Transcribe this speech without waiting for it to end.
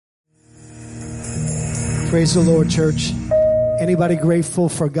Praise the Lord, church. Anybody grateful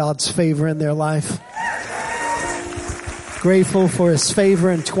for God's favor in their life? Grateful for His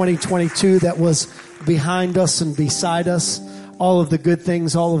favor in 2022 that was behind us and beside us. All of the good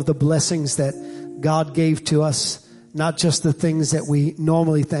things, all of the blessings that God gave to us. Not just the things that we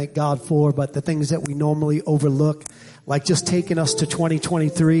normally thank God for, but the things that we normally overlook. Like just taking us to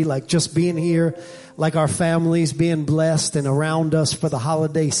 2023, like just being here, like our families being blessed and around us for the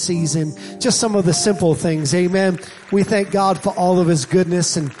holiday season. Just some of the simple things. Amen. We thank God for all of His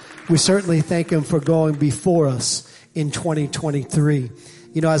goodness, and we certainly thank Him for going before us in 2023.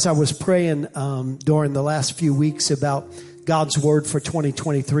 You know, as I was praying during the last few weeks about God's word for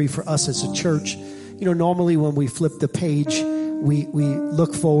 2023 for us as a church, you know, normally when we flip the page, we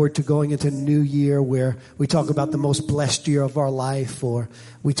look forward to going into a new year where we talk about the most blessed year of our life, or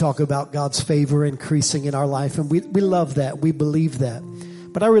we talk about God's favor increasing in our life. And we love that. We believe that.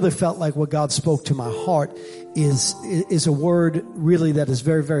 But I really felt like what God spoke to my heart is a word really that is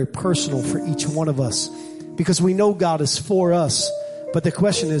very, very personal for each one of us, because we know God is for us. But the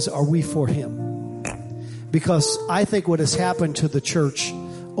question is, are we for Him? Because I think what has happened to the church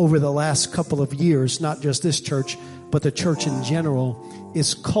over the last couple of years, not just this church, but the church in general,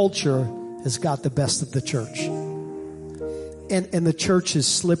 is culture has got the best of the church. And the church has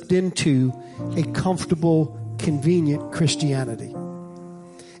slipped into a comfortable, convenient Christianity.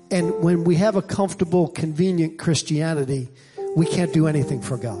 And when we have a comfortable, convenient Christianity, we can't do anything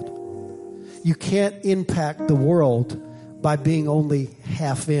for God. You can't impact the world by being only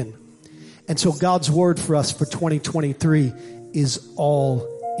half in. And so God's word for us for 2023 is all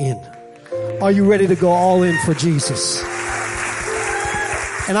in. Are you ready to go all in for Jesus?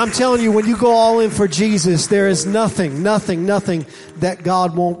 And I'm telling you, when you go all in for Jesus, there is nothing that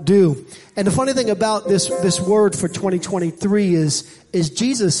God won't do. And the funny thing about this word for 2023 is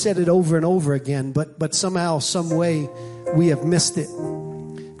Jesus said it over and over again, but somehow, some way, we have missed it.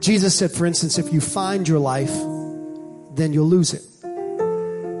 Jesus said, for instance, if you find your life, then you'll lose it.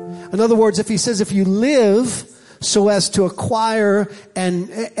 In other words, if He says, if you live so as to acquire and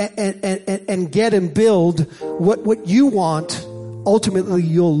get and build what you want, ultimately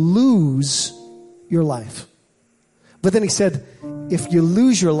you'll lose your life. But then He said, if you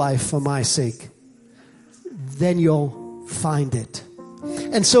lose your life for my sake, then you'll find it.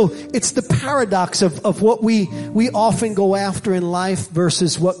 And so it's the paradox of what we often go after in life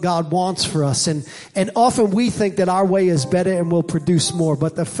versus what God wants for us. And often we think that our way is better and will produce more.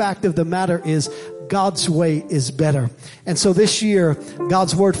 But the fact of the matter is, God's way is better. And so this year,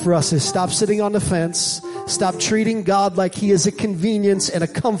 God's word for us is stop sitting on the fence, stop treating God like He is a convenience and a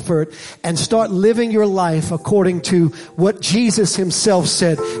comfort, and start living your life according to what Jesus Himself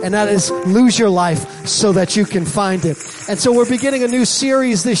said. And that is, lose your life so that you can find it. And so we're beginning a new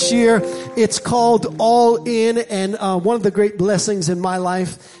series this year. It's called All In. And one of the great blessings in my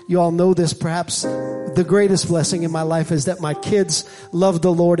life, you all know this, perhaps the greatest blessing in my life, is that my kids love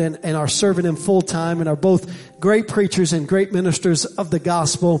the Lord and are serving Him full time and are both great preachers and great ministers of the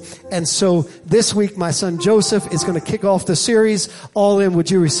gospel. And so this week, my son Joseph is going to kick off the series, All In.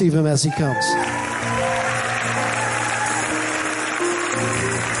 Would you receive him as he comes?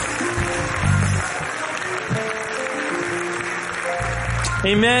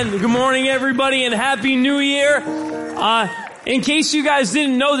 Amen. Good morning, everybody, and Happy New Year. In case you guys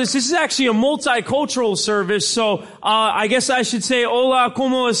didn't know this is actually a multicultural service, so I guess I should say hola,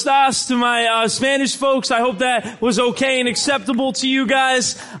 ¿cómo estás? To my Spanish folks. I hope that was okay and acceptable to you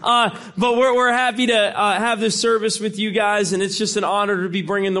guys. But we're happy to have this service with you guys, and it's just an honor to be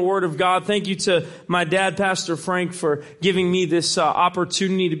bringing the Word of God. Thank you to my dad, Pastor Frank, for giving me this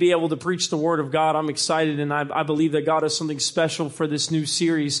opportunity to be able to preach the Word of God. I'm excited, and I believe that God has something special for this new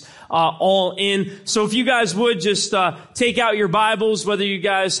series, All In. So if you guys would just take out your Bibles, whether you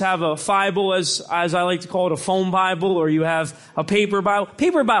guys have a Bible, as I like to call it, a phone Bible, or you have a paper Bible.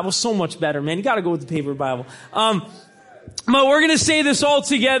 Paper Bible's so much better, man. You gotta go with the paper Bible. But we're gonna say this all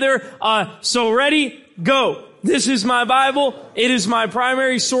together. So ready, go. This is my Bible. It is my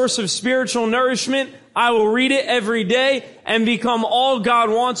primary source of spiritual nourishment. I will read it every day and become all God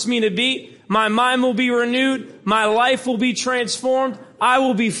wants me to be. My mind will be renewed. My life will be transformed. I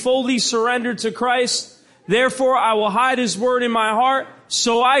will be fully surrendered to Christ. Therefore, I will hide His word in my heart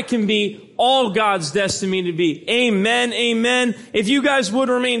so I can be all God's destined me to be. Amen, amen. If you guys would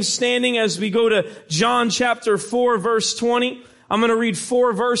remain standing as we go to John chapter 4, verse 20. I'm going to read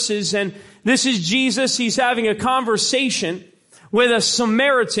 4 verses, and this is Jesus. He's having a conversation with a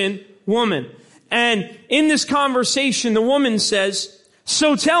Samaritan woman. And in this conversation, the woman says,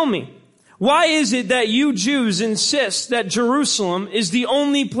 "So tell me, why is it that you Jews insist that Jerusalem is the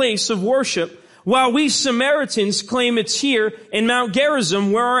only place of worship, while we Samaritans claim it's here in Mount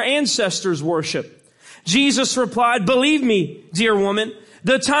Gerizim where our ancestors worship." Jesus replied, "Believe me, dear woman,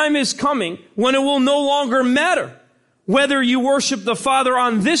 the time is coming when it will no longer matter whether you worship the Father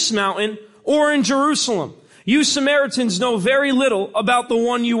on this mountain or in Jerusalem. You Samaritans know very little about the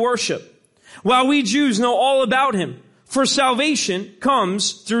one you worship, while we Jews know all about him, for salvation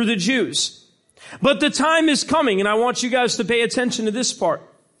comes through the Jews. But the time is coming," and I want you guys to pay attention to this part.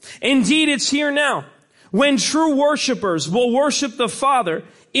 "Indeed, it's here now, when true worshipers will worship the Father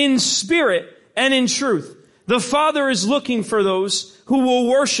in spirit and in truth. The Father is looking for those who will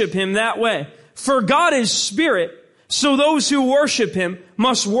worship him that way. For God is spirit, so those who worship him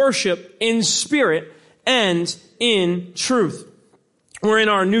must worship in spirit and in truth." We're in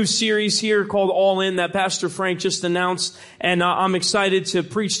our new series here called All In that Pastor Frank just announced, and I'm excited to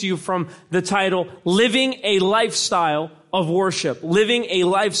preach to you from the title, Living a Lifestyle of Worship. Living a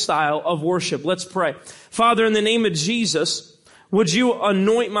Lifestyle of Worship. Let's pray. Father, in the name of Jesus, would you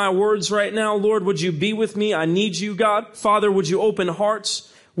anoint my words right now? Lord, would you be with me? I need you, God. Father, would you open hearts?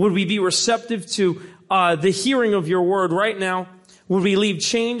 Would we be receptive to the hearing of your word right now? Would we leave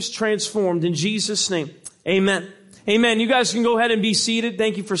changed, transformed in Jesus' name? Amen. Amen. You guys can go ahead and be seated.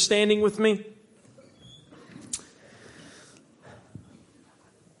 Thank you for standing with me.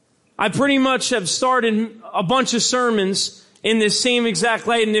 I pretty much have started a bunch of sermons in this same exact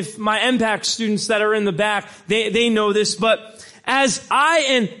light. And if my MPAC students that are in the back, they know this. But as I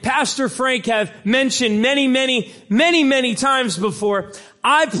and Pastor Frank have mentioned many times before,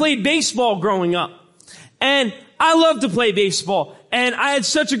 I played baseball growing up. And I love to play baseball. And I had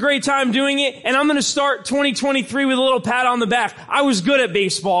such a great time doing it. And I'm going to start 2023 with a little pat on the back. I was good at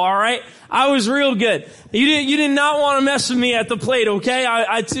baseball, all right? I was real good. You did not want to mess with me at the plate, okay?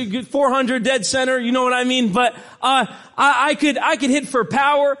 I took 400 dead center, you know what I mean? But I could hit for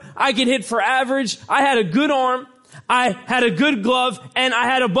power. I could hit for average. I had a good arm. I had a good glove. And I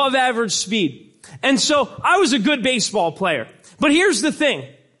had above average speed. And so I was a good baseball player. But here's the thing.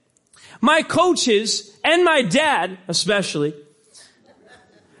 My coaches and my dad, especially,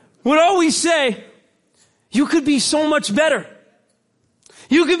 would always say, "You could be so much better.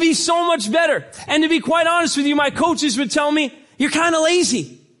 You could be so much better." And to be quite honest with you, my coaches would tell me, "You're kind of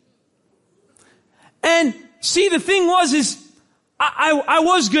lazy." And see, the thing is I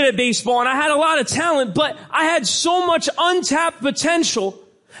was good at baseball and I had a lot of talent, but I had so much untapped potential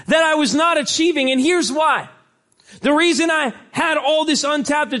that I was not achieving. And here's why. The reason I had all this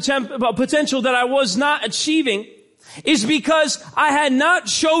untapped potential that I was not achieving is because I had not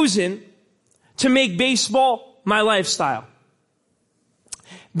chosen to make baseball my lifestyle.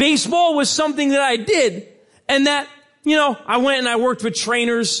 Baseball was something that I did, and that, I went and I worked with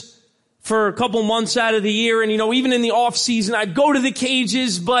trainers for a couple months out of the year, and even in the off season, I'd go to the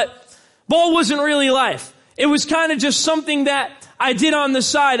cages, but ball wasn't really life. It was kind of just something that I did on the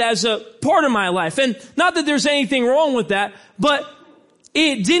side as a part of my life. And not that there's anything wrong with that, but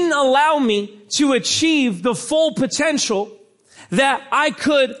it didn't allow me to achieve the full potential that I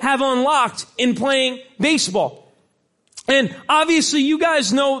could have unlocked in playing baseball. And obviously you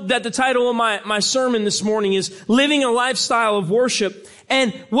guys know that the title of my sermon this morning is Living a Lifestyle of Worship.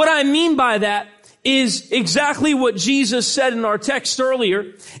 And what I mean by that is exactly what Jesus said in our text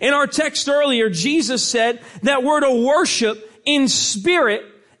earlier. In our text earlier, Jesus said that we're to worship in spirit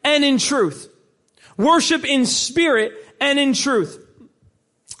and in truth. Worship in spirit and in truth.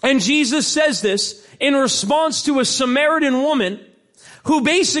 And Jesus says this in response to a Samaritan woman who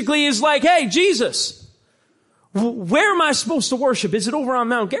basically is like, "Hey, Jesus, where am I supposed to worship? Is it over on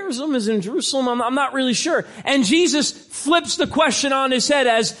Mount Gerizim? Is it in Jerusalem? I'm not really sure." And Jesus flips the question on his head,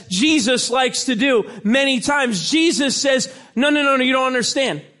 as Jesus likes to do many times. Jesus says, no, you don't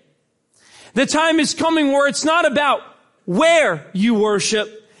understand. The time is coming where it's not about where you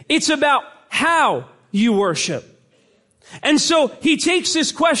worship. It's about how you worship. And so he takes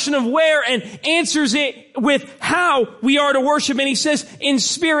this question of where and answers it with how we are to worship. And he says in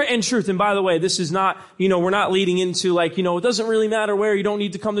spirit and truth. And by the way, this is not, we're not leading into it doesn't really matter where, you don't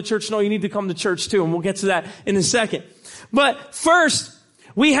need to come to church. No, you need to come to church too. And we'll get to that in a second. But first,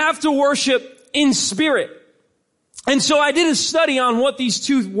 we have to worship in spirit. And so I did a study on what these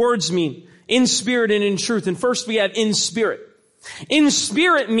two words mean, in spirit and in truth. And first we have in spirit. In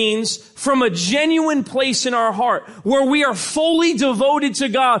spirit means from a genuine place in our heart where we are fully devoted to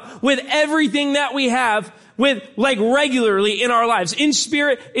God with everything that we have, regularly in our lives. In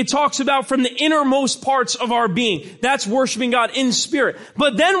spirit, it talks about from the innermost parts of our being. That's worshiping God in spirit.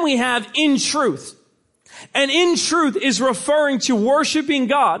 But then we have in truth. And in truth is referring to worshiping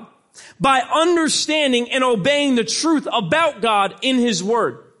God by understanding and obeying the truth about God in His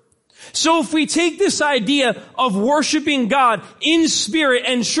Word. So if we take this idea of worshiping God in spirit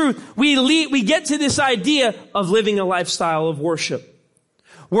and truth, we get to this idea of living a lifestyle of worship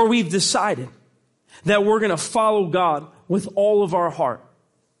where we've decided that we're going to follow God with all of our heart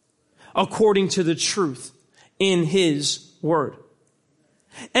according to the truth in His Word.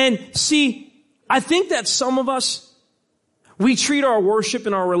 And see, I think that some of us, we treat our worship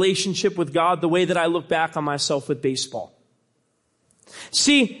and our relationship with God the way that I look back on myself with baseball.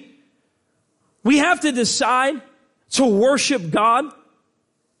 See, we have to decide to worship God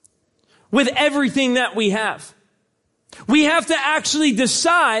with everything that we have. We have to actually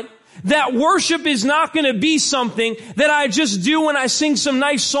decide that worship is not going to be something that I just do when I sing some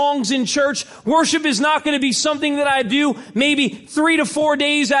nice songs in church. Worship is not going to be something that I do maybe 3 to 4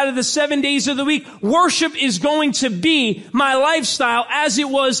 days out of the 7 days of the week. Worship is going to be my lifestyle as it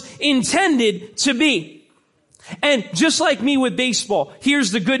was intended to be. And just like me with baseball,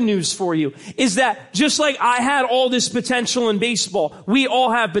 here's the good news for you, is that just like I had all this potential in baseball, we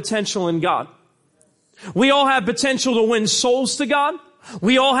all have potential in God. We all have potential to win souls to God.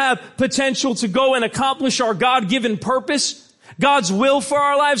 We all have potential to go and accomplish our God-given purpose, God's will for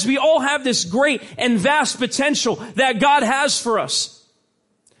our lives. We all have this great and vast potential that God has for us.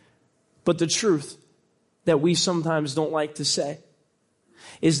 But the truth that we sometimes don't like to say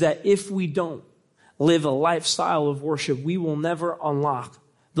is that if we don't live a lifestyle of worship, we will never unlock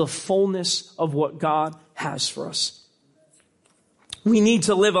the fullness of what God has for us. We need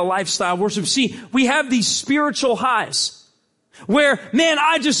to live a lifestyle of worship. See, we have these spiritual highs where,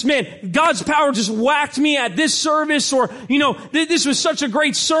 God's power just whacked me at this service, or, this was such a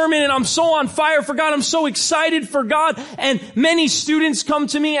great sermon and I'm so on fire for God. I'm so excited for God. And many students come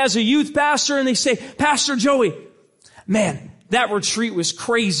to me as a youth pastor and they say, Pastor Joey, man, that retreat was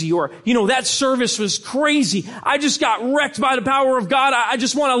crazy, or, that service was crazy. I just got wrecked by the power of God. I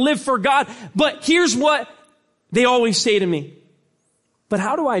just want to live for God. But here's what they always say to me. But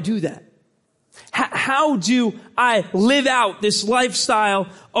how do I do that? How do I live out this lifestyle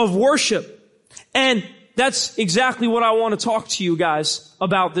of worship? And that's exactly what I want to talk to you guys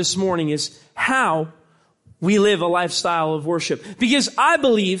about this morning, is how we live a lifestyle of worship. Because I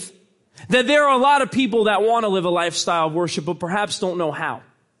believe that there are a lot of people that want to live a lifestyle of worship, but perhaps don't know how.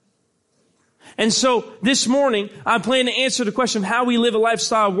 And so this morning, I plan to answer the question of how we live a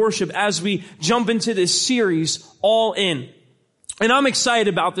lifestyle of worship as we jump into this series, All In. And I'm excited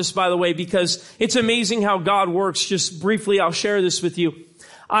about this, by the way, because it's amazing how God works. Just briefly, I'll share this with you.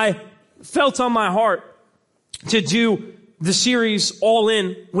 I felt on my heart to do the series All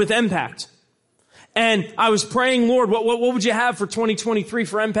In with Impact. And I was praying, Lord, what would you have for 2023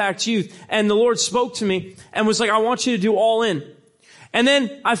 for Impact Youth? And the Lord spoke to me and was like, I want you to do All In. And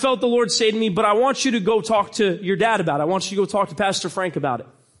then I felt the Lord say to me, but I want you to go talk to your dad about it. I want you to go talk to Pastor Frank about it.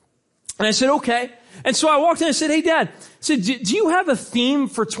 And I said, okay. And so I walked in and I said, hey, Dad, I said, do you have a theme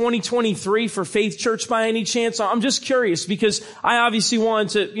for 2023 for Faith Church by any chance? I'm just curious, because I obviously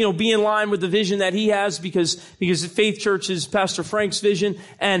wanted to, be in line with the vision that he has, because Faith Church is Pastor Frank's vision.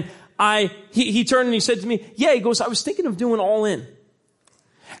 And he turned and he said to me, yeah, he goes, I was thinking of doing All In.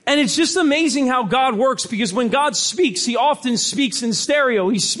 And it's just amazing how God works, because when God speaks, He often speaks in stereo.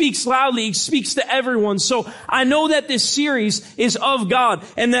 He speaks loudly. He speaks to everyone. So I know that this series is of God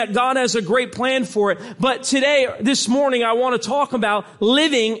and that God has a great plan for it. But this morning, I want to talk about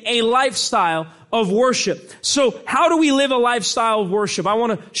living a lifestyle of worship. So how do we live a lifestyle of worship? I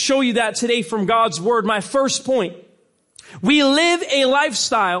want to show you that today from God's Word. My first point, we live a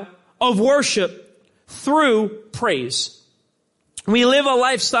lifestyle of worship through praise. We live a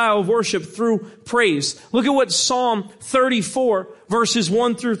lifestyle of worship through praise. Look at what Psalm 34 verses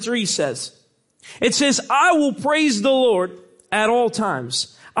 1 through 3 says. It says, I will praise the Lord at all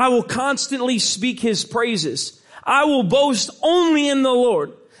times. I will constantly speak His praises. I will boast only in the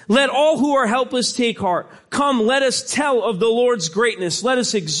Lord. Let all who are helpless take heart. Come, let us tell of the Lord's greatness. Let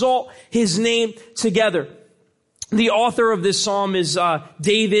us exalt His name together. The author of this psalm is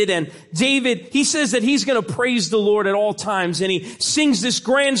David, and David, he says that he's going to praise the Lord at all times, and he sings this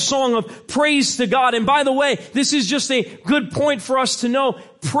grand song of praise to God. And by the way, this is just a good point for us to know.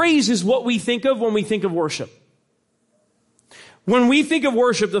 Praise is what we think of when we think of worship. When we think of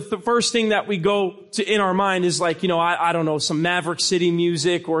worship, the first thing that we go to in our mind is like, I don't know, some Maverick City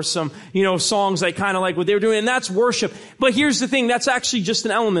music or some, songs like kind of like what they were doing, and that's worship. But here's the thing, that's actually just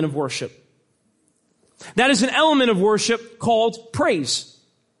an element of worship. That is an element of worship called praise.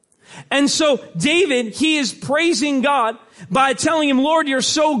 And so David, he is praising God by telling him, Lord, you're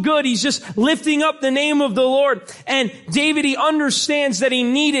so good. He's just lifting up the name of the Lord. And David, he understands that he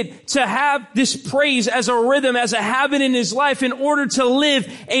needed to have this praise as a rhythm, as a habit in his life in order to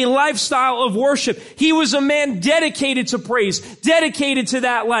live a lifestyle of worship. He was a man dedicated to praise, dedicated to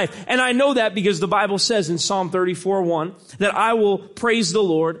that life. And I know that because the Bible says in Psalm 34:1 that I will praise the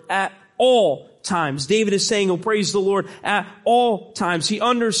Lord at all times. David is saying he'll praise the Lord at all times. He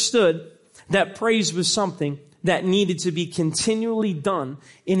understood that praise was something that needed to be continually done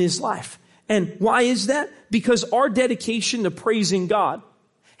in his life. And why is that? Because our dedication to praising God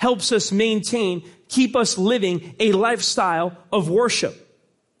helps us keep us living a lifestyle of worship.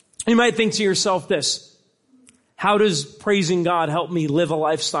 You might think to yourself this: how does praising God help me live a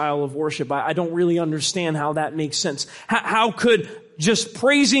lifestyle of worship? I don't really understand how that makes sense. How could just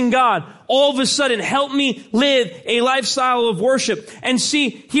praising God all of a sudden help me live a lifestyle of worship? And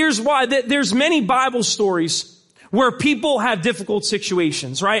see, here's why. There's many Bible stories where people have difficult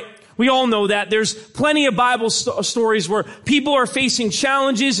situations, right? We all know that. There's plenty of Bible stories where people are facing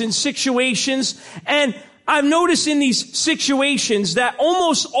challenges and situations. And I've noticed in these situations that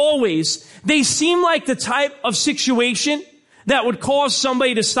almost always they seem like the type of situation that would cause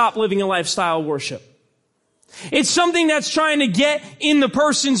somebody to stop living a lifestyle of worship. It's something that's trying to get in the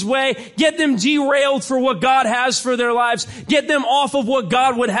person's way, get them derailed for what God has for their lives, get them off of what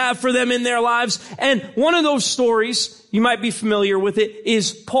God would have for them in their lives. And one of those stories, you might be familiar with it,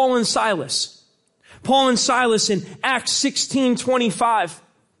 is Paul and Silas. Paul and Silas in Acts 16:25.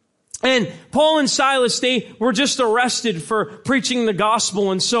 And Paul and Silas, they were just arrested for preaching the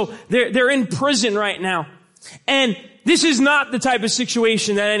gospel. And so they're in prison right now. And this is not the type of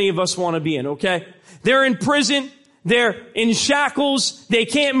situation that any of us want to be in, okay? They're in prison. They're in shackles. They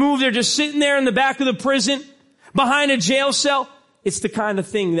can't move. They're just sitting there in the back of the prison behind a jail cell. It's the kind of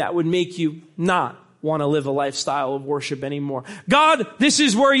thing that would make you not want to live a lifestyle of worship anymore. God, this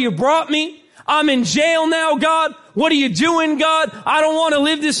is where you brought me. I'm in jail now, God. What are you doing, God? I don't want to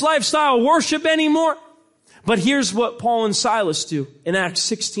live this lifestyle of worship anymore. But here's what Paul and Silas do in Acts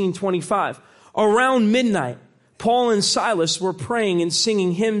 16:25. Around midnight, Paul and Silas were praying and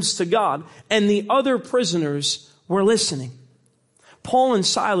singing hymns to God, and the other prisoners were listening. Paul and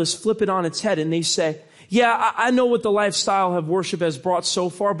Silas flip it on its head and they say, yeah, I know what the lifestyle of worship has brought so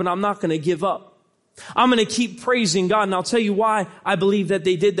far, but I'm not going to give up. I'm going to keep praising God. And I'll tell you why I believe that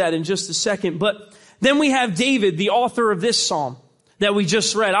they did that in just a second. But then we have David, the author of this psalm that we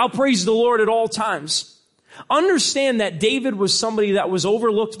just read. I'll praise the Lord at all times. Understand that David was somebody that was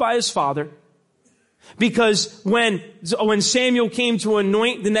overlooked by his father. Because when Samuel came to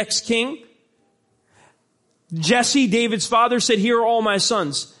anoint the next king, Jesse, David's father, said, here are all my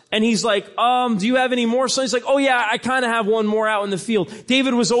sons. And he's like, do you have any more sons? He's like, oh yeah, I kind of have one more out in the field.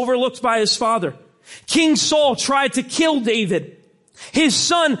 David was overlooked by his father. King Saul tried to kill David. His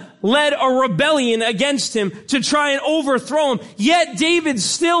son led a rebellion against him to try and overthrow him. Yet David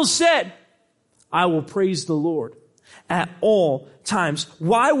still said, I will praise the Lord at all times.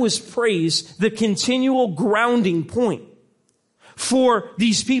 Why was praise the continual grounding point for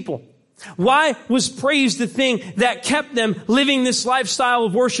these people? Why was praise the thing that kept them living this lifestyle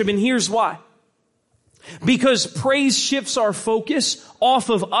of worship? And here's why. Because praise shifts our focus off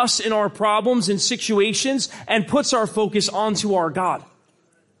of us and our problems and situations and puts our focus onto our God.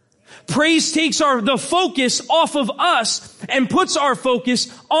 Praise takes the focus off of us and puts our focus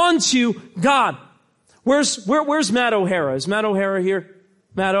onto God. Where's Matt O'Hara? Is Matt O'Hara here?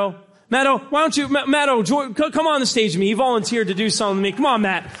 Matto, why don't you, Matto, come on the stage with me. He volunteered to do something with me. Come on,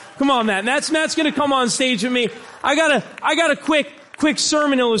 Matt. Matt's gonna come on stage with me. I got a quick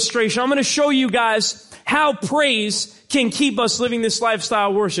sermon illustration. I'm gonna show you guys how praise can keep us living this lifestyle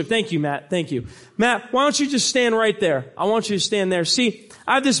of worship. Thank you, Matt. Thank you. Matt, why don't you just stand right there? I want you to stand there. See,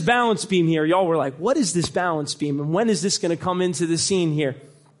 I have this balance beam here. Y'all were like, what is this balance beam? And when is this gonna come into the scene here?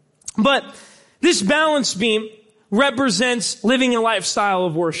 But this balance beam represents living a lifestyle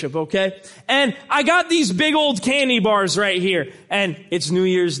of worship, okay? And I got these big old candy bars right here. And it's New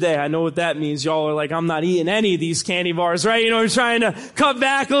Year's Day. I know what that means. Y'all are like, I'm not eating any of these candy bars, right? You know, I'm trying to cut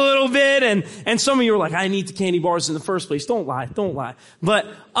back a little bit. And some of you are like, I didn't eat the candy bars in the first place. Don't lie. But,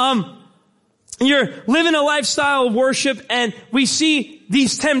 you're living a lifestyle of worship, and we see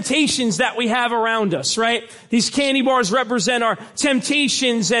these temptations that we have around us, right? These candy bars represent our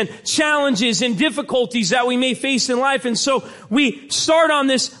temptations and challenges and difficulties that we may face in life. And so we start on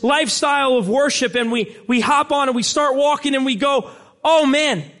this lifestyle of worship, and we hop on and we start walking and we go, oh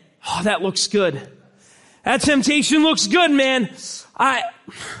man, that looks good. That temptation looks good, man.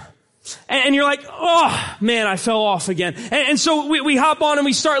 And you're like, oh man, I fell off again. And so we hop on and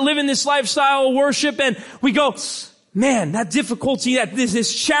we start living this lifestyle of worship, and we go, man, that difficulty,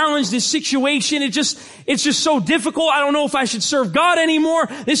 this challenge, this situation, it's just so difficult. I don't know if I should serve God anymore.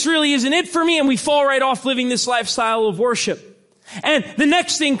 This really isn't it for me. And we fall right off living this lifestyle of worship. And the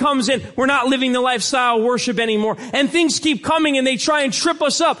next thing comes in, we're not living the lifestyle of worship anymore. And things keep coming and they try and trip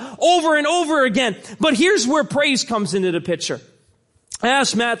us up over and over again. But here's where praise comes into the picture. I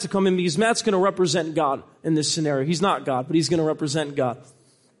asked Matt to come in because Matt's going to represent God in this scenario. He's not God, but he's going to represent God.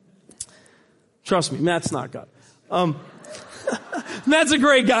 Trust me, Matt's not God. Matt's a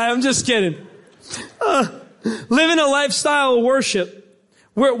great guy. I'm just kidding. Living a lifestyle of worship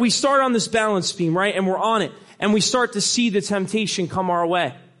where we start on this balance beam, right? And we're on it. And we start to see the temptation come our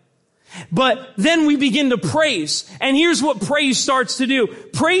way. But then we begin to praise. And here's what praise starts to do.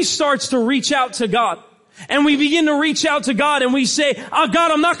 Praise starts to reach out to God. And we begin to reach out to God and we say, oh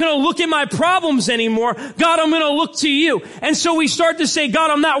God, I'm not going to look at my problems anymore. God, I'm going to look to you. And so we start to say, God,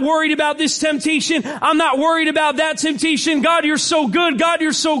 I'm not worried about this temptation. I'm not worried about that temptation. God, you're so good. God,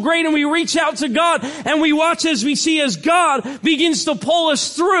 you're so great. And we reach out to God and we watch as we see as God begins to pull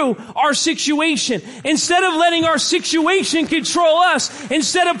us through our situation. Instead of letting our situation control us,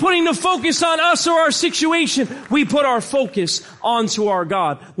 instead of putting the focus on us or our situation, we put our focus onto our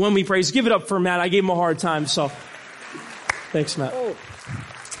God when we praise. Give it up for Matt. I gave him a hard time. So, thanks, Matt.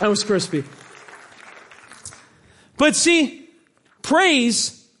 That was crispy. But see,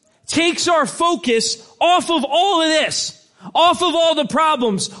 praise takes our focus off of all of this, off of all the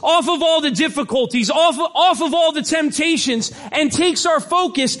problems, off of all the difficulties, off of all the temptations, and takes our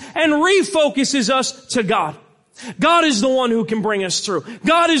focus and refocuses us to God. God is the one who can bring us through.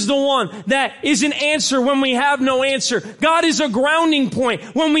 God is the one that is an answer when we have no answer. God is a grounding point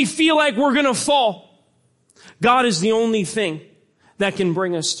when we feel like we're going to fall. God is the only thing that can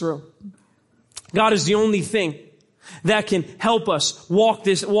bring us through. God is the only thing that can help us walk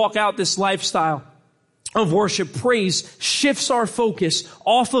out this lifestyle of worship. Praise shifts our focus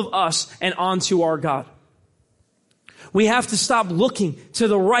off of us and onto our God. We have to stop looking to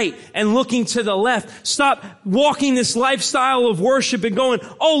the right and looking to the left. Stop walking this lifestyle of worship and going,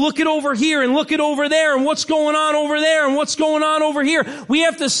 oh, look it over here and look it over there and what's going on over there and what's going on over here. We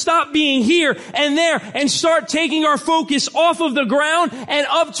have to stop being here and there and start taking our focus off of the ground and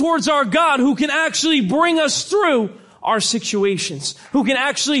up towards our God, who can actually bring us through our situations, who can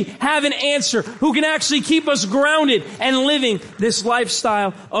actually have an answer, who can actually keep us grounded and living this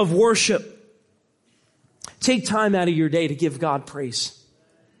lifestyle of worship. Take time out of your day to give God praise.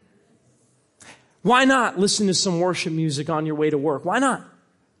 Why not listen to some worship music on your way to work? Why not?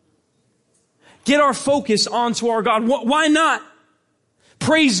 Get our focus onto our God. Why not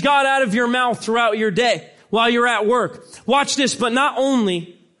praise God out of your mouth throughout your day while you're at work? Watch this, but not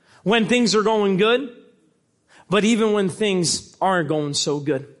only when things are going good, but even when things aren't going so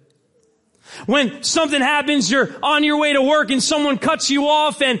good. When something happens, you're on your way to work and someone cuts you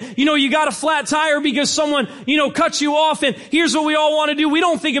off and, you got a flat tire because someone, cuts you off, and here's what we all want to do. We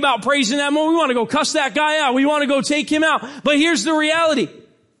don't think about praising that moment. We want to go cuss that guy out. We want to go take him out. But here's the reality.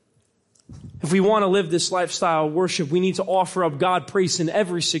 If we want to live this lifestyle of worship, we need to offer up God praise in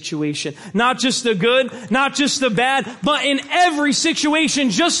every situation. Not just the good, not just the bad, but in every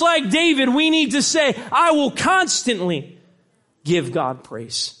situation. Just like David, we need to say, I will constantly give God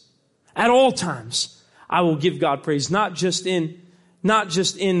praise. At all times, I will give God praise, not just in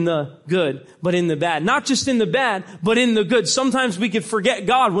the good, but in the bad. Not just in the bad, but in the good. Sometimes we could forget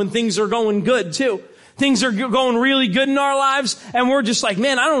God when things are going good too. Things are going really good in our lives, and we're just like,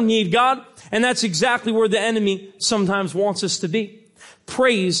 man, I don't need God. And that's exactly where the enemy sometimes wants us to be.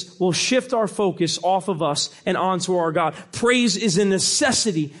 Praise will shift our focus off of us and onto our God. Praise is a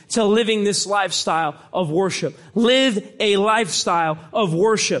necessity to living this lifestyle of worship. Live a lifestyle of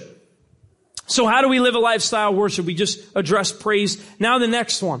worship. So how do we live a lifestyle of worship? We just addressed praise. Now the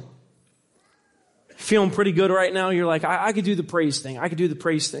next one. Feeling pretty good right now? You're like, I could do the praise thing. I could do the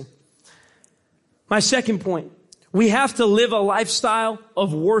praise thing. My second point. We have to live a lifestyle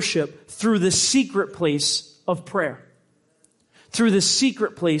of worship through the secret place of prayer. Through the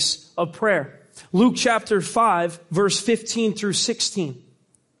secret place of prayer. Luke chapter 5, verse 15 through 16.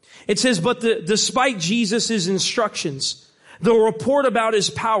 It says, but despite Jesus' instructions, the report about his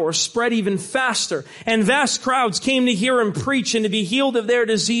power spread even faster, and vast crowds came to hear him preach and to be healed of their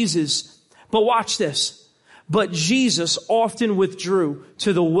diseases. But watch this. But Jesus often withdrew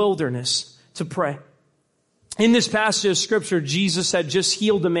to the wilderness to pray. In this passage of scripture, Jesus had just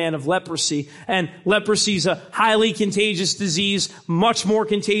healed a man of leprosy, and leprosy is a highly contagious disease, much more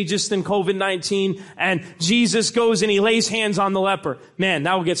contagious than COVID-19, and Jesus goes and he lays hands on the leper. Man,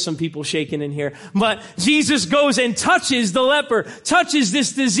 that will get some people shaking in here. But Jesus goes and touches the leper, touches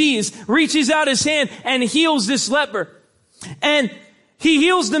this disease, reaches out his hand and heals this leper. And he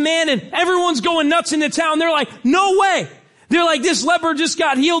heals the man, and everyone's going nuts in the town. They're like, no way. They're like, this leper just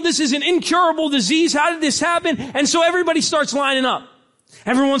got healed. This is an incurable disease. How did this happen? And so everybody starts lining up.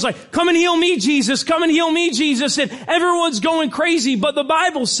 Everyone's like, come and heal me, Jesus. Come and heal me, Jesus. And everyone's going crazy. But the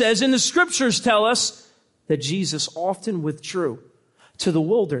Bible says, and the scriptures tell us, that Jesus often withdrew to the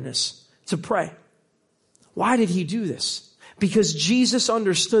wilderness to pray. Why did he do this? Because Jesus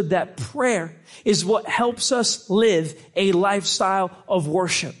understood that prayer is what helps us live a lifestyle of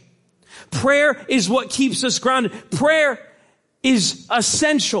worship. Prayer is what keeps us grounded. Prayer is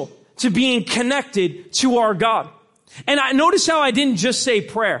essential to being connected to our God. And I notice how I didn't just say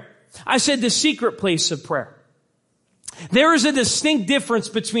prayer. I said the secret place of prayer. There is a distinct difference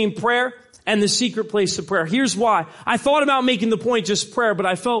between prayer and the secret place of prayer. Here's why. I thought about making the point just prayer, but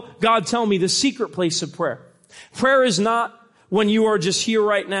I felt God tell me the secret place of prayer. Prayer is not when you are just here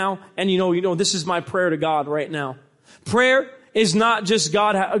right now and you know, this is my prayer to God right now. Prayer is not just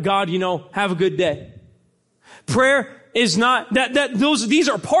God, have a good day. Prayer is not these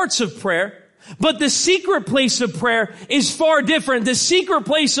are parts of prayer, but the secret place of prayer is far different. The secret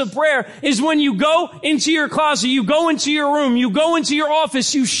place of prayer is when you go into your closet, you go into your room, you go into your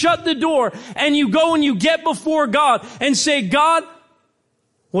office, you shut the door, and you go and you get before God and say, God,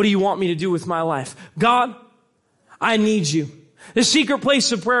 what do you want me to do with my life? God, I need you. The secret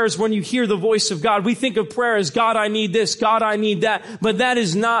place of prayer is when you hear the voice of God. We think of prayer as, God, I need this, God, I need that, but that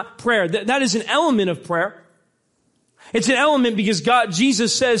is not prayer. That is an element of prayer. It's an element because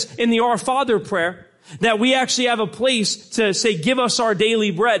Jesus says in the Our Father prayer that we actually have a place to say, give us our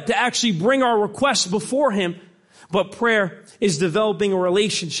daily bread, to actually bring our requests before him. But prayer is developing a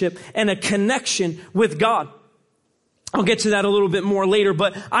relationship and a connection with God. I'll get to that a little bit more later,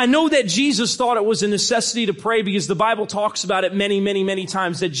 but I know that Jesus thought it was a necessity to pray because the Bible talks about it many, many, many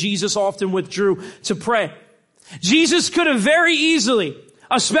times that Jesus often withdrew to pray. Jesus could have very easily,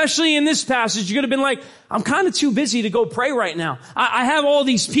 especially in this passage, you could have been like, I'm kind of too busy to go pray right now. I have all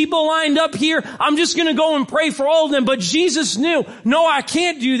these people lined up here. I'm just going to go and pray for all of them. But Jesus knew, no, I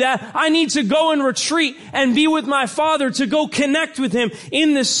can't do that. I need to go and retreat and be with my Father, to go connect with him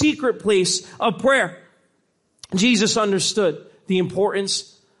in the secret place of prayer. Jesus understood the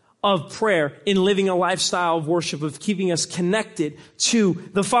importance of prayer in living a lifestyle of worship, of keeping us connected to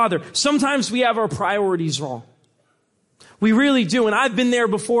the Father. Sometimes we have our priorities wrong. We really do. And I've been there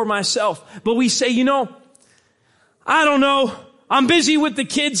before myself. But we say, I don't know. I'm busy with the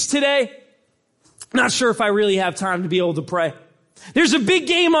kids today. Not sure if I really have time to be able to pray. There's a big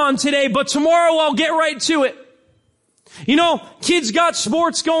game on today, but tomorrow I'll get right to it. Kids got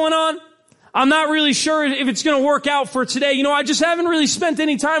sports going on. I'm not really sure if it's going to work out for today. I just haven't really spent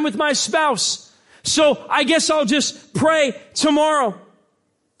any time with my spouse. So I guess I'll just pray tomorrow.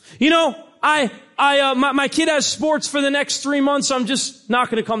 My kid has sports for the next 3 months. I'm just not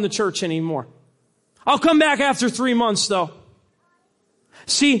going to come to church anymore. I'll come back after 3 months though.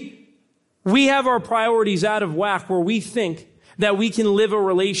 See, we have our priorities out of whack where we think that we can live a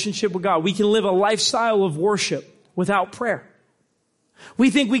relationship with God. We can live a lifestyle of worship without prayer.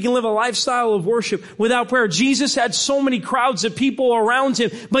 We think we can live a lifestyle of worship without prayer. Jesus had so many crowds of people around him,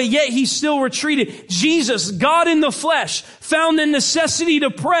 but yet he still retreated. Jesus, God in the flesh, found the necessity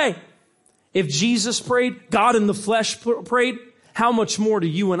to pray. If Jesus prayed, God in the flesh prayed, how much more do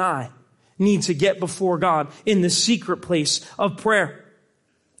you and I need to get before God in the secret place of prayer?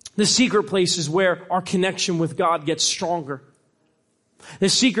 The secret place is where our connection with God gets stronger. The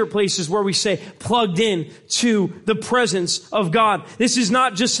secret place is where we say, plugged in to the presence of God. This is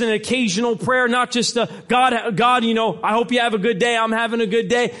not just an occasional prayer, not just God, I hope you have a good day. I'm having a good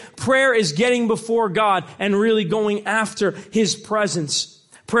day. Prayer is getting before God and really going after his presence.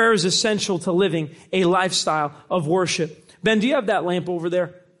 Prayer is essential to living a lifestyle of worship. Ben, do you have that lamp over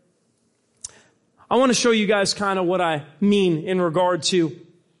there? I want to show you guys kind of what I mean in regard to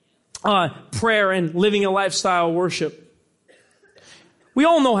prayer and living a lifestyle of worship. We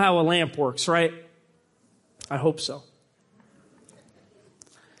all know how a lamp works, right? I hope so.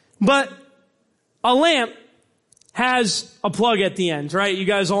 But a lamp has a plug at the end, right? You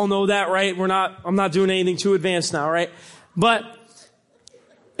guys all know that, right? I'm not doing anything too advanced now, right? But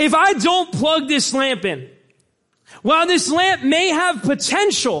if I don't plug this lamp in, while this lamp may have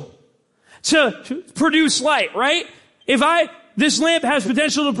potential to produce light, right? If I this lamp has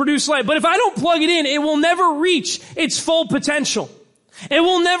potential to produce light. But if I don't plug it in, it will never reach its full potential. It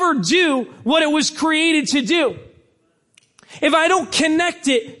will never do what it was created to do. If I don't connect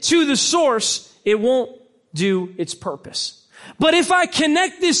it to the source, it won't do its purpose. But if I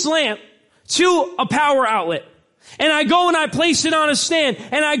connect this lamp to a power outlet, and I go and I place it on a stand,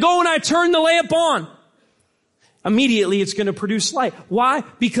 and I go and I turn the lamp on, immediately it's going to produce light. Why?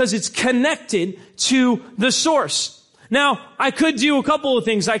 Because it's connected to the source. Now, I could do a couple of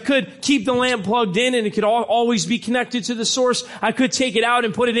things. I could keep the lamp plugged in and it could always be connected to the source. I could take it out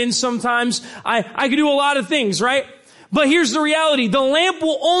and put it in sometimes. I could do a lot of things, right? But here's the reality. The lamp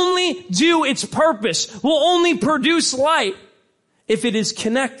will only do its purpose, will only produce light if it is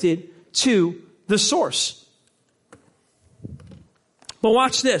connected to the source. But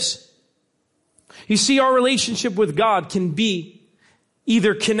watch this. You see, our relationship with God can be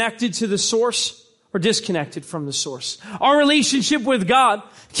either connected to the source or disconnected from the source. Our relationship with God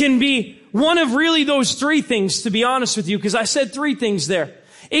can be one of really those three things, to be honest with you, because I said three things there.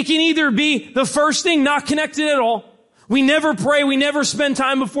 It can either be the first thing, not connected at all. We never pray, we never spend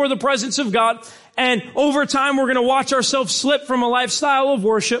time before the presence of God, and over time we're going to watch ourselves slip from a lifestyle of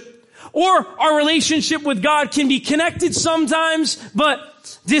worship. Or our relationship with God can be connected sometimes,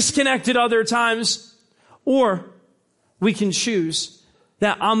 but disconnected other times. Or we can choose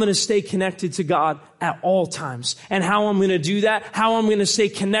that I'm going to stay connected to God at all times. And how I'm going to do that, how I'm going to stay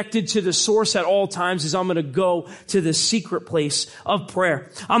connected to the source at all times, is I'm going to go to the secret place of prayer.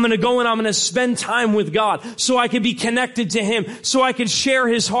 I'm going to go and I'm going to spend time with God so I can be connected to Him, so I can share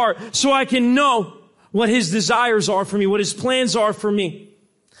His heart, so I can know what His desires are for me, what His plans are for me.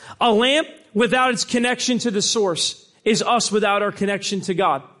 A lamp without its connection to the source is us without our connection to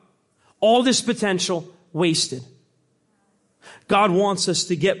God. All this potential wasted. God wants us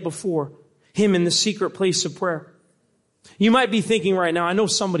to get before Him in the secret place of prayer. You might be thinking right now, I know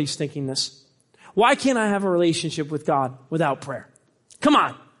somebody's thinking this. Why can't I have a relationship with God without prayer? Come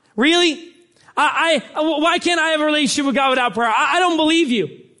on. Really? Why can't I have a relationship with God without prayer? I don't believe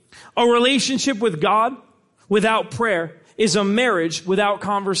you. A relationship with God without prayer is a marriage without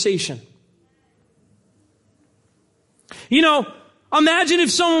conversation. You know, imagine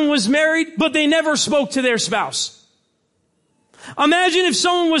if someone was married, but they never spoke to their spouse. Imagine if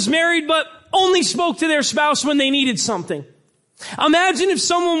someone was married but only spoke to their spouse when they needed something. Imagine if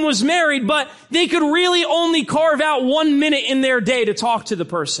someone was married but they could really only carve out 1 minute in their day to talk to the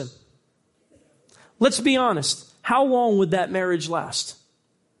person. Let's be honest. How long would that marriage last?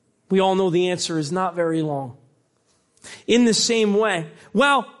 We all know the answer is not very long. In the same way,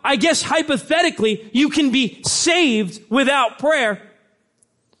 well, I guess hypothetically you can be saved without prayer.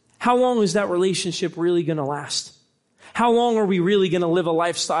 How long is that relationship really going to last? How long are we really going to live a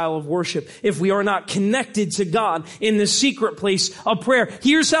lifestyle of worship if we are not connected to God in the secret place of prayer?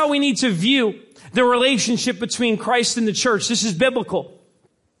 Here's how we need to view the relationship between Christ and the church. This is biblical.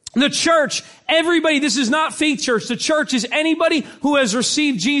 The church, everybody, this is not faith church. The church is anybody who has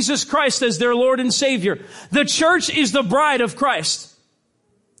received Jesus Christ as their Lord and Savior. The church is the bride of Christ.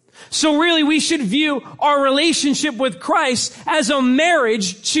 So really, we should view our relationship with Christ as a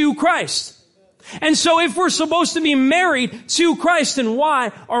marriage to Christ. And so if we're supposed to be married to Christ, then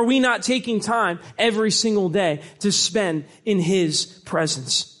why are we not taking time every single day to spend in His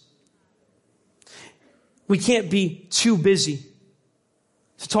presence? We can't be too busy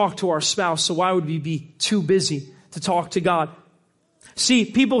to talk to our spouse, so why would we be too busy to talk to God? See,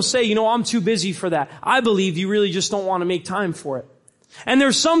 people say, I'm too busy for that. I believe you really just don't want to make time for it. And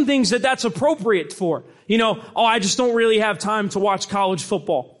there's some things that's appropriate for. I just don't really have time to watch college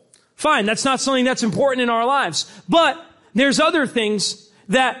football. Fine, that's not something that's important in our lives. But there's other things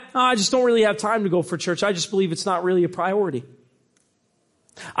that I just don't really have time to go for church. I just believe it's not really a priority.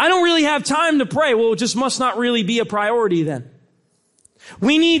 I don't really have time to pray. Well, it just must not really be a priority then.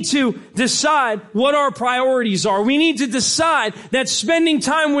 We need to decide what our priorities are. We need to decide that spending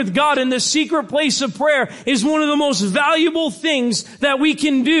time with God in the secret place of prayer is one of the most valuable things that we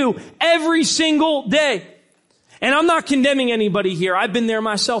can do every single day. And I'm not condemning anybody here. I've been there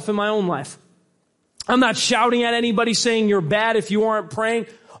myself in my own life. I'm not shouting at anybody saying you're bad if you aren't praying.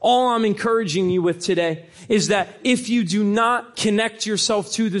 All I'm encouraging you with today is that if you do not connect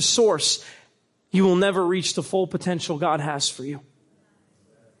yourself to the source, you will never reach the full potential God has for you.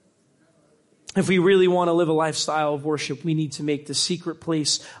 If we really want to live a lifestyle of worship, we need to make the secret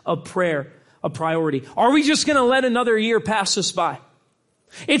place of prayer a priority. Are we just going to let another year pass us by?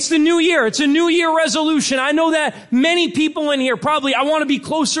 It's the new year. It's a new year resolution. I know that many people in here probably, I want to be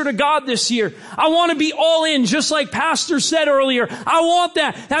closer to God this year. I want to be all in, just like Pastor said earlier. I want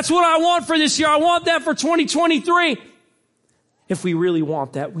that. That's what I want for this year. I want that for 2023. If we really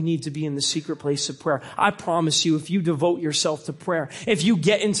want that, we need to be in the secret place of prayer. I promise you, if you devote yourself to prayer, if you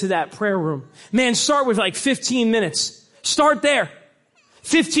get into that prayer room, man, start with like 15 minutes. Start there.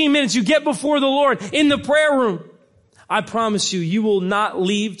 15 minutes. You get before the Lord in the prayer room. I promise you, you will not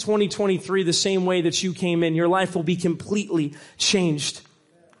leave 2023 the same way that you came in. Your life will be completely changed.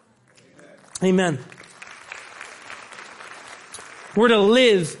 Amen. We're to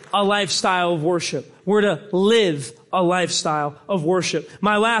live a lifestyle of worship. We're to live a lifestyle of worship.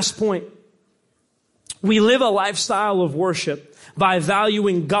 My last point. We live a lifestyle of worship by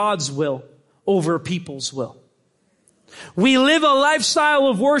valuing God's will over people's will. We live a lifestyle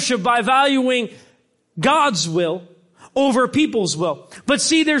of worship by valuing God's will over people's will. But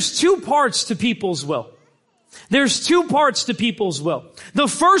see, there's two parts to people's will. There's two parts to people's will. The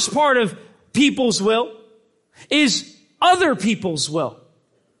first part of people's will is other people's will.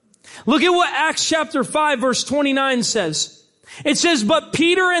 Look at what Acts chapter 5 verse 29 says. It says, but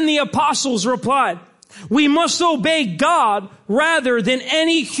Peter and the apostles replied, we must obey God rather than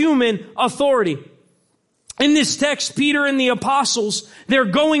any human authority. In this text, Peter and the apostles, they're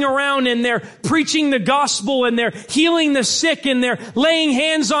going around and they're preaching the gospel and they're healing the sick and they're laying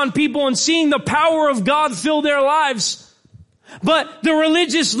hands on people and seeing the power of God fill their lives. But the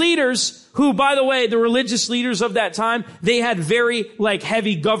religious leaders, who, by the way, the religious leaders of that time, they had very,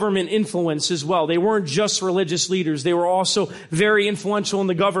 heavy government influence as well. They weren't just religious leaders. They were also very influential in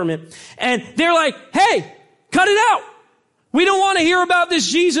the government. And they're like, hey, cut it out. We don't want to hear about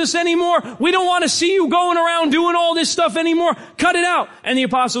this Jesus anymore. We don't want to see you going around doing all this stuff anymore. Cut it out. And the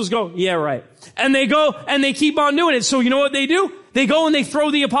apostles go, yeah, right. And they go and they keep on doing it. So you know what they do? They go and they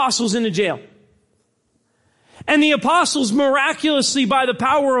throw the apostles into jail. And the apostles, miraculously, by the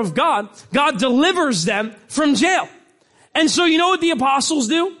power of God, God delivers them from jail. And so you know what the apostles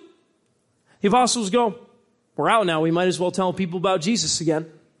do? The apostles go, we're out now. We might as well tell people about Jesus again.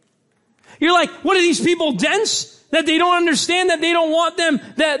 You're like, what are these people, dense? That they don't understand, that they don't want them,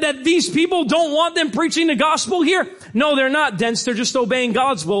 that these people don't want them preaching the gospel here? No, they're not dense. They're just obeying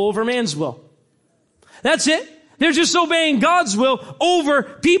God's will over man's will. That's it. They're just obeying God's will over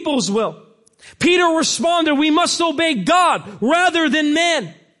people's will. Peter responded, we must obey God rather than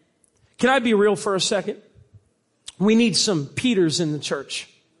man. Can I be real for a second? We need some Peters in the church.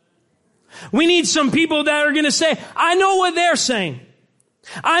 We need some people that are going to say, I know what they're saying.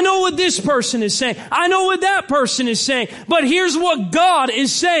 I know what this person is saying. I know what that person is saying. But here's what God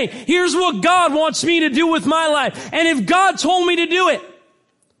is saying. Here's what God wants me to do with my life. And if God told me to do it,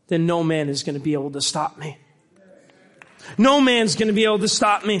 then no man is going to be able to stop me. No man's going to be able to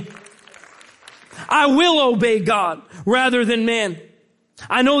stop me. I will obey God rather than man.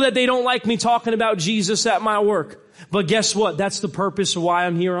 I know that they don't like me talking about Jesus at my work. But guess what? That's the purpose of why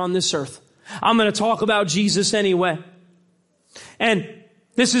I'm here on this earth. I'm going to talk about Jesus anyway. And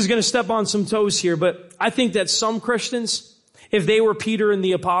this is going to step on some toes here, but I think that some Christians, if they were Peter and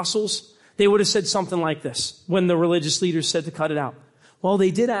the apostles, they would have said something like this when the religious leaders said to cut it out. Well,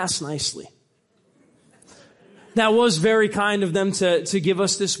 they did ask nicely. That was very kind of them to give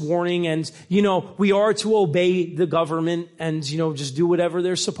us this warning. And, we are to obey the government and, just do whatever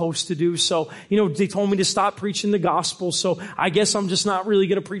they're supposed to do. So, they told me to stop preaching the gospel. So I guess I'm just not really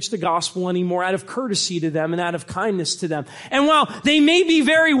going to preach the gospel anymore out of courtesy to them and out of kindness to them. And while they may be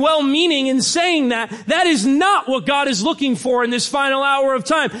very well-meaning in saying that, that is not what God is looking for in this final hour of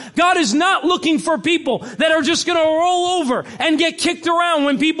time. God is not looking for people that are just going to roll over and get kicked around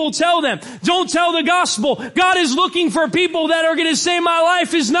when people tell them, don't tell the gospel. God is looking for people that are going to say, my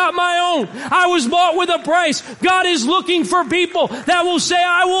life is not my own. I was bought with a price. God is looking for people that will say,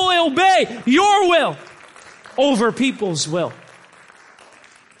 I will obey your will over people's will.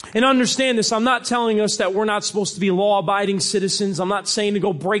 And understand this, I'm not telling us that we're not supposed to be law-abiding citizens. I'm not saying to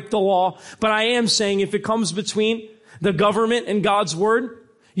go break the law, but I am saying if it comes between the government and God's word,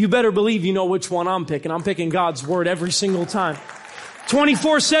 you better believe you know which one I'm picking. I'm picking God's word every single time.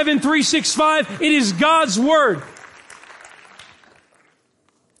 24/7, 365, it is God's word.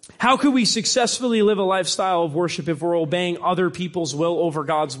 How could we successfully live a lifestyle of worship if we're obeying other people's will over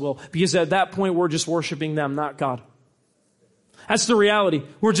God's will? Because at that point, we're just worshiping them, not God. That's the reality.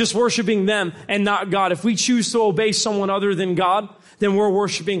 We're just worshiping them and not God. If we choose to obey someone other than God, then we're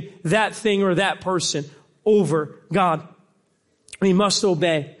worshiping that thing or that person over God. We must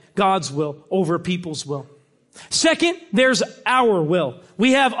obey God's will over people's will. Second, there's our will.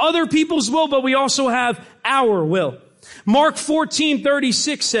 We have other people's will, but we also have our will. Mark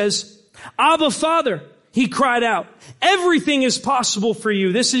 14:36 says, Abba, Father, he cried out, everything is possible for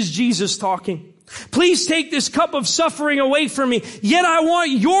you. This is Jesus talking. Please take this cup of suffering away from me. Yet I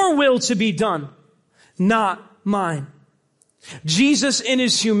want your will to be done, not mine. Jesus in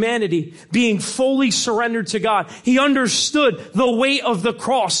his humanity, being fully surrendered to God, he understood the weight of the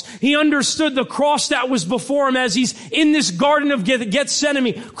cross. He understood the cross that was before him as he's in this garden of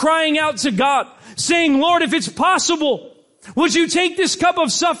Gethsemane, crying out to God, saying, Lord, if it's possible, would you take this cup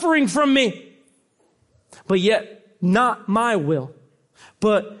of suffering from me? But yet, not my will,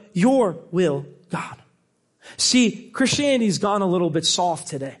 but your will, God. See, Christianity's gone a little bit soft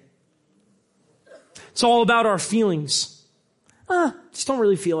today. It's all about our feelings. Just don't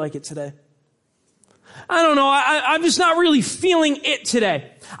really feel like it today. I don't know. I'm just not really feeling it today.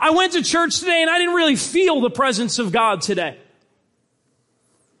 I went to church today and I didn't really feel the presence of God today.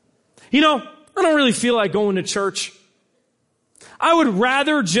 I don't really feel like going to church. I would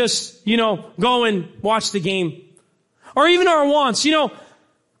rather just, go and watch the game. Or even our wants.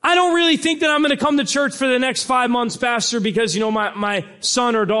 I don't really think that I'm going to come to church for the next 5 months, Pastor, because, my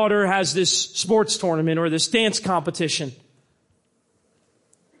son or daughter has this sports tournament or this dance competition.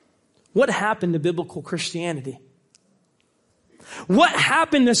 What happened to biblical Christianity? What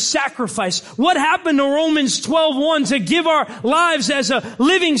happened to sacrifice? What happened to Romans 12:1 to give our lives as a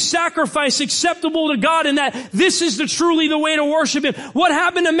living sacrifice acceptable to God, and that this is truly the way to worship Him? What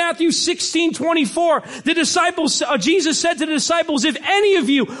happened to Matthew 16:24? The disciples, Jesus said to the disciples, if any of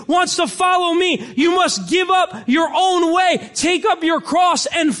you wants to follow me, you must give up your own way, take up your cross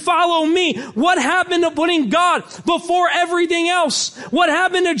and follow me. What happened to putting God before everything else? What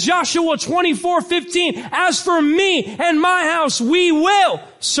happened to Joshua 24:15? As for me and my house, we will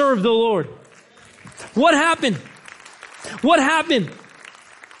serve the Lord. What happened? What happened?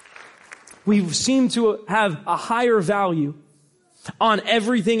 We seem to have a higher value on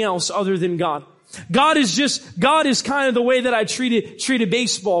everything else other than God. God is kind of the way that I treated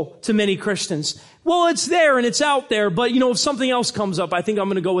baseball to many Christians. Well, it's there and it's out there, but if something else comes up, I think I'm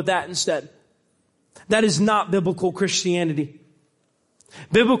going to go with that instead. That is not biblical Christianity.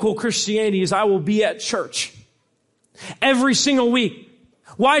 Biblical Christianity is I will be at church every single week.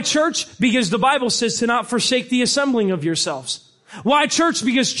 Why church? Because the Bible says to not forsake the assembling of yourselves. Why church?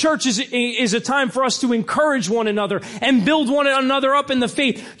 Because church is a time for us to encourage one another and build one another up in the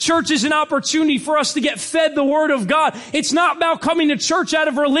faith. Church is an opportunity for us to get fed the Word of God. It's not about coming to church out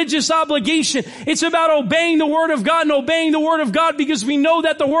of religious obligation. It's about obeying the Word of God and obeying the Word of God because we know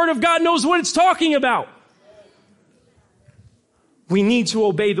that the Word of God knows what it's talking about. We need to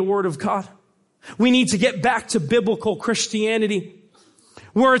obey the Word of God. We need to get back to biblical Christianity,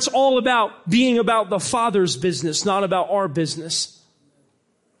 where it's all about being about the Father's business, not about our business.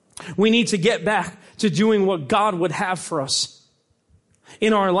 We need to get back to doing what God would have for us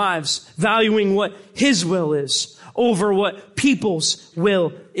in our lives, valuing what His will is over what people's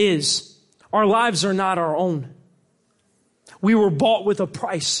will is. Our lives are not our own. We were bought with a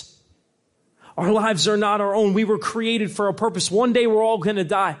price. Our lives are not our own. We were created for a purpose. One day we're all going to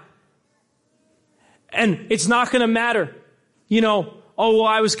die. And it's not going to matter,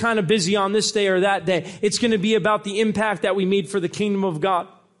 I was kind of busy on this day or that day. It's going to be about the impact that we made for the kingdom of God.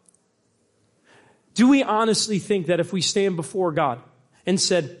 Do we honestly think that if we stand before God and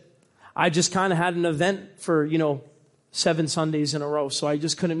said, I just kind of had an event for, 7 Sundays in a row, so I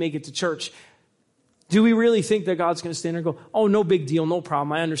just couldn't make it to church. Do we really think that God's going to stand there and go, oh, no big deal, no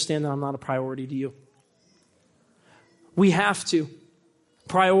problem. I understand that I'm not a priority to you. We have to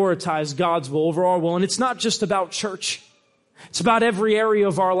prioritize God's will over our will. And it's not just about church. It's about every area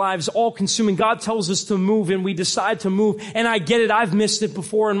of our lives, all consuming. God tells us to move and we decide to move. And I get it. I've missed it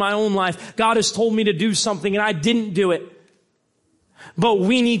before in my own life. God has told me to do something and I didn't do it. But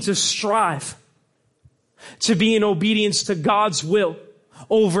we need to strive to be in obedience to God's will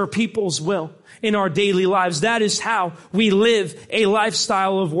over people's will in our daily lives. That is how we live a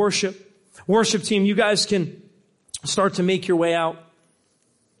lifestyle of worship. Worship team, you guys can start to make your way out.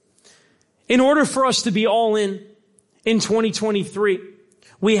 In order for us to be all in 2023,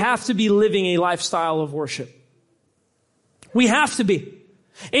 we have to be living a lifestyle of worship. We have to be.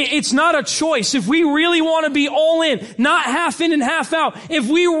 It's not a choice. If we really want to be all in, not half in and half out, if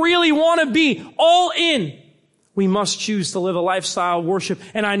we really want to be all in, we must choose to live a lifestyle of worship.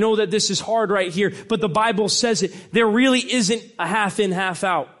 And I know that this is hard right here, but the Bible says it. There really isn't a half in, half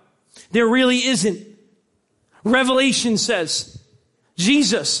out. There really isn't. Revelation says,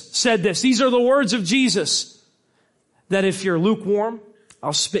 Jesus said this. These are the words of Jesus. That if you're lukewarm,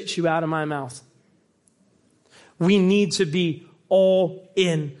 I'll spit you out of my mouth. We need to be all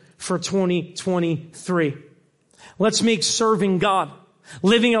in for 2023. Let's make serving God,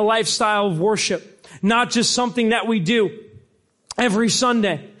 living a lifestyle of worship, not just something that we do every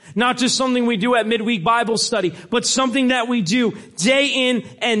Sunday, not just something we do at midweek Bible study, but something that we do day in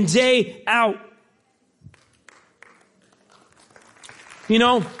and day out. You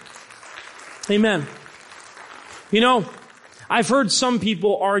know, amen. You know, I've heard some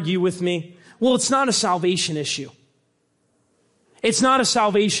people argue with me, well, it's not a salvation issue. It's not a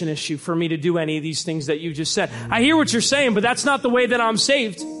salvation issue for me to do any of these things that you just said. I hear what you're saying, but that's not the way that I'm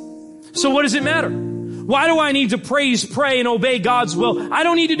saved. So what does it matter? Why do I need to praise, pray, and obey God's will? I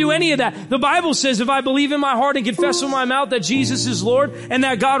don't need to do any of that. The Bible says if I believe in my heart and confess with my mouth that Jesus is Lord and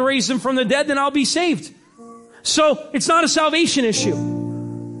that God raised him from the dead, then I'll be saved. So it's not a salvation issue.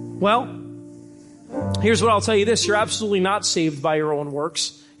 Well, here's what I'll tell you this. You're absolutely not saved by your own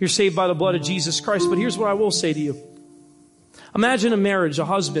works. You're saved by the blood of Jesus Christ. But here's what I will say to you. Imagine a marriage, a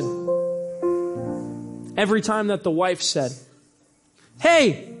husband. Every time that the wife said,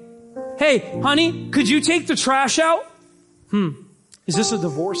 hey, honey, could you take the trash out? Is this a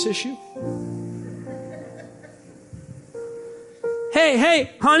divorce issue? Hey,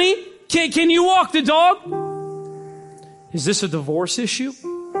 honey, can you walk the dog? Is this a divorce issue?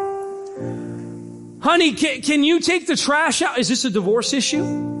 Honey, can you take the trash out? Is this a divorce issue?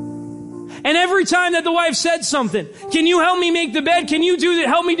 And every time that the wife said something, can you help me make the bed? Can you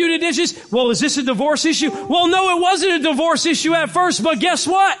help me do the dishes? Well, is this a divorce issue? Well, no, it wasn't a divorce issue at first, but guess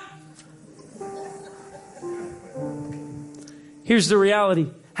what? Here's the reality.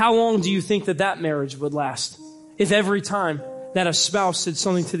 How long do you think that marriage would last? If every time that a spouse said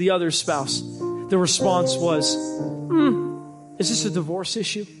something to the other spouse, the response was, is this a divorce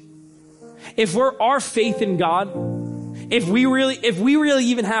issue? If our faith in God, if we really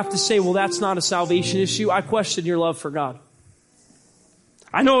even have to say, well, that's not a salvation issue, I question your love for God.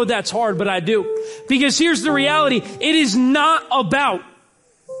 I know that's hard, but I do. Because here's the reality. It is not about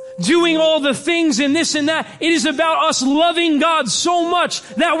doing all the things and this and that. It is about us loving God so much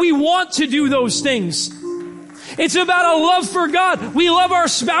that we want to do those things. It's about a love for God. We love our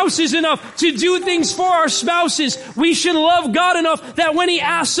spouses enough to do things for our spouses. We should love God enough that when He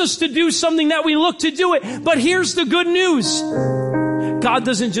asks us to do something that we look to do it. But here's the good news. God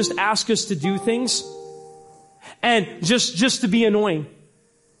doesn't just ask us to do things and just to be annoying.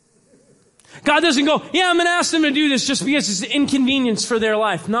 God doesn't go, yeah, I'm going to ask them to do this just because it's an inconvenience for their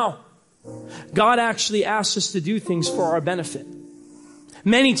life. No. God actually asks us to do things for our benefit.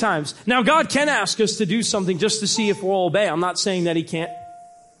 Many times. Now, God can ask us to do something just to see if we'll obey. I'm not saying that He can't.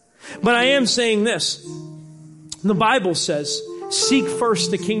 But I am saying this. The Bible says, seek first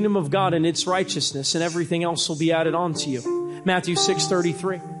the kingdom of God and its righteousness, and everything else will be added on to you. Matthew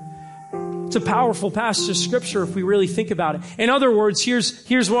 6:33. It's a powerful passage of scripture if we really think about it. In other words,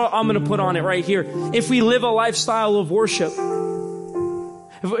 here's what I'm going to put on it right here. If we live a lifestyle of worship,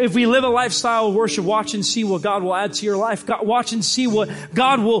 if we live a lifestyle of worship, watch and see what God will add to your life. Watch and see what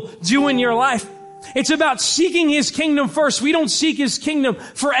God will do in your life. It's about seeking His kingdom first. We don't seek His kingdom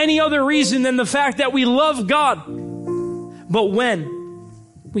for any other reason than the fact that we love God. But when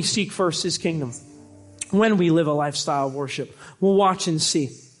we seek first His kingdom, when we live a lifestyle of worship, we'll watch and see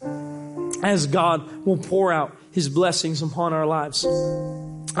as God will pour out His blessings upon our lives.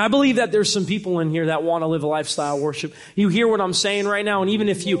 I believe that there's some people in here that want to live a lifestyle of worship. You hear what I'm saying right now, and even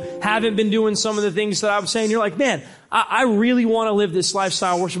if you haven't been doing some of the things that I'm saying, you're like, man, I really want to live this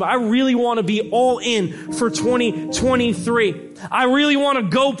lifestyle of worship. I really want to be all in for 2023. I really want to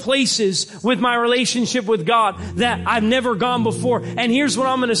go places with my relationship with God that I've never gone before. And here's what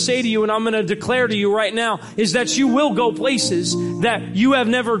I'm going to say to you, and I'm going to declare to you right now, is that you will go places that you have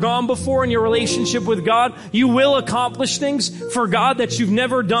never gone before in your relationship with God. You will accomplish things for God that you've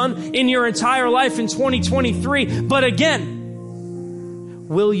never done in your entire life in 2023. But again,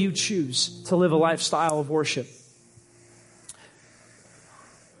 will you choose to live a lifestyle of worship?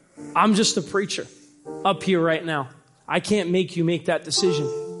 I'm just a preacher up here right now. I can't make you make that decision.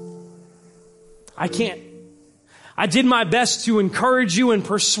 I can't. I did my best to encourage you and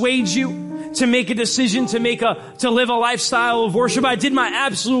persuade you to make a decision to live a lifestyle of worship. I did my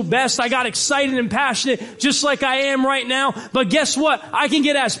absolute best. I got excited and passionate just like I am right now. But guess what? I can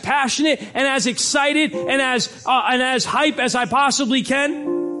get as passionate and as excited and as hype as I possibly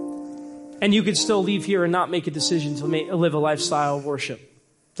can. And you could still leave here and not make a decision to live a lifestyle of worship.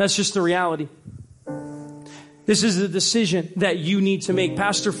 That's just the reality. This is the decision that you need to make.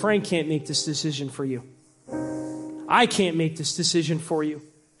 Pastor Frank can't make this decision for you. I can't make this decision for you.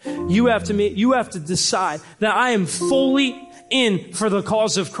 You have to decide that I am fully in for the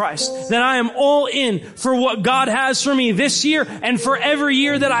cause of Christ. That I am all in for what God has for me this year and for every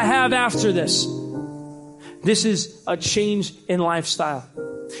year that I have after this. This is a change in lifestyle.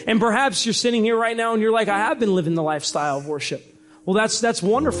 And perhaps you're sitting here right now and you're like, I have been living the lifestyle of worship. Well, that's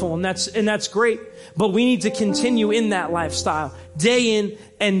wonderful and that's great. But we need to continue in that lifestyle day in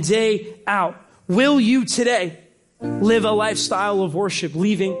and day out. Will you today live a lifestyle of worship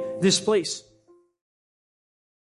leaving this place.